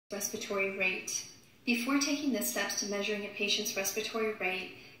Respiratory rate. Before taking the steps to measuring a patient's respiratory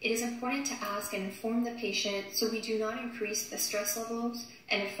rate, it is important to ask and inform the patient so we do not increase the stress levels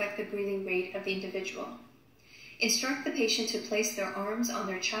and affect the breathing rate of the individual. Instruct the patient to place their arms on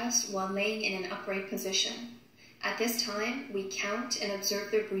their chest while laying in an upright position. At this time, we count and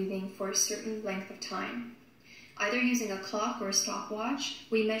observe their breathing for a certain length of time. Either using a clock or a stopwatch,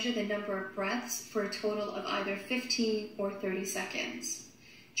 we measure the number of breaths for a total of either 15 or 30 seconds.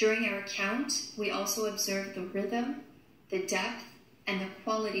 During our count, we also observe the rhythm, the depth, and the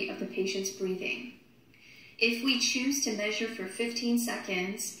quality of the patient's breathing. If we choose to measure for 15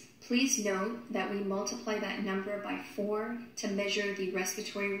 seconds, please note that we multiply that number by 4 to measure the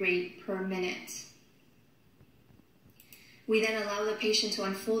respiratory rate per minute. We then allow the patient to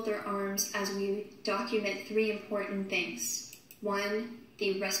unfold their arms as we document 3 important things. 1,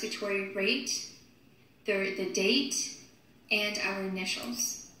 the respiratory rate, the date, and our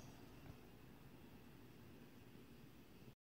initials.